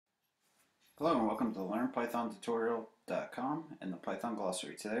Hello and welcome to LearnPythonTutorial.com and the Python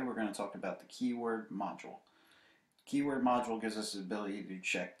Glossary. Today we're going to talk about the keyword module. Keyword module gives us the ability to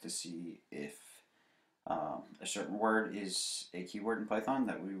check to see if a certain word is a keyword in Python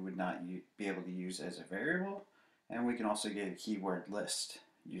that we would not be able to use as a variable, and we can also get a keyword list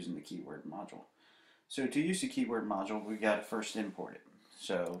using the keyword module. So to use the keyword module, we got to first import it.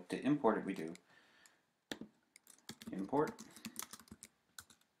 So to import it, we do import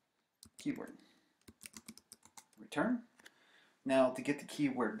keyword, return. Now to get the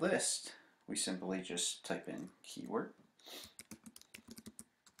keyword list, we simply just type in keyword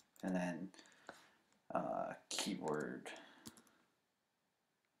and then keyword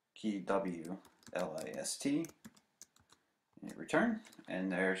KEYWLIST and hit return,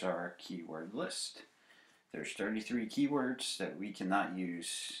 and there's our keyword list. There's 33 keywords that we cannot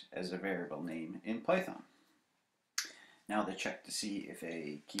use as a variable name in Python. Now to check to see if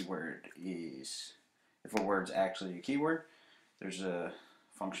a word's actually a keyword, there's a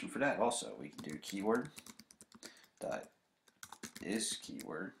function for that also. We can do keyword dot is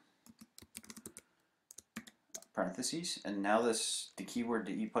keyword parentheses, and now the keyword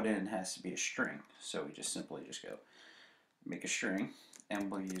that you put in has to be a string. So we just simply go make a string and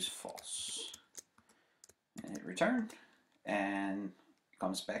we'll use false and hit return, and it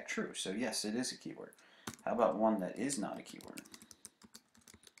comes back true. So yes, it is a keyword. How about one that is not a keyword?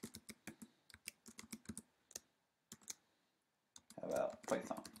 How about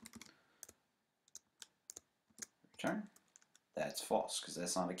Python? Return. That's false because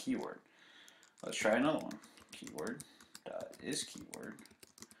that's not a keyword. Let's try another one. Keyword dot is keyword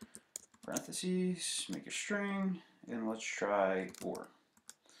parentheses, make a string, and let's try or.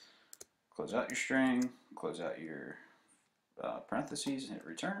 Close out your string, close out your parentheses, and hit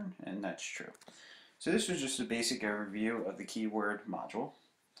return, and that's true. So this was just a basic overview of the keyword module.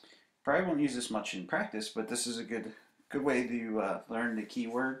 Probably won't use this much in practice, but this is a good way to learn the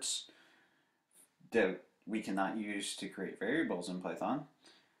keywords that we cannot use to create variables in Python.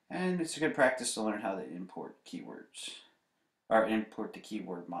 And it's a good practice to learn how to import keywords, or import the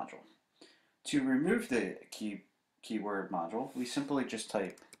keyword module. To remove the keyword module, we simply just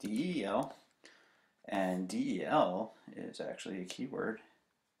type del, and del is actually a keyword.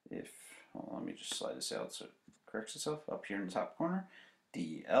 Let me just slide this out so it corrects itself up here in the top corner.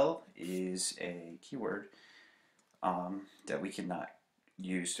 del is a keyword that we cannot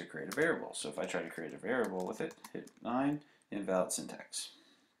use to create a variable. So if I try to create a variable with it, hit 9, invalid syntax.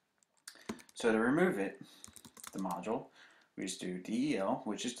 So to remove it, the module, we just do del,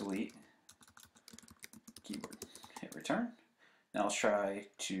 which is delete, keyword, hit return. Now let's try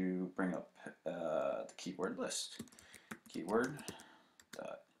to bring up the keyword list. Keyword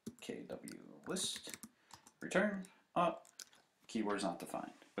dot KW list, return, keyword's not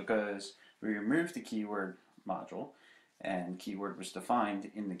defined because we removed the keyword module and keyword was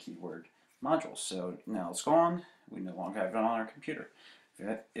defined in the keyword module. So now it's gone, we no longer have it on our computer.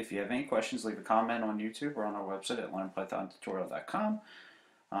 If you have any questions, leave a comment on YouTube or on our website at LearnPythonTutorial.com.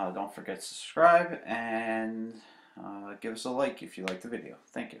 Don't forget to subscribe and give us a like if you like the video.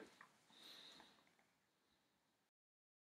 Thank you.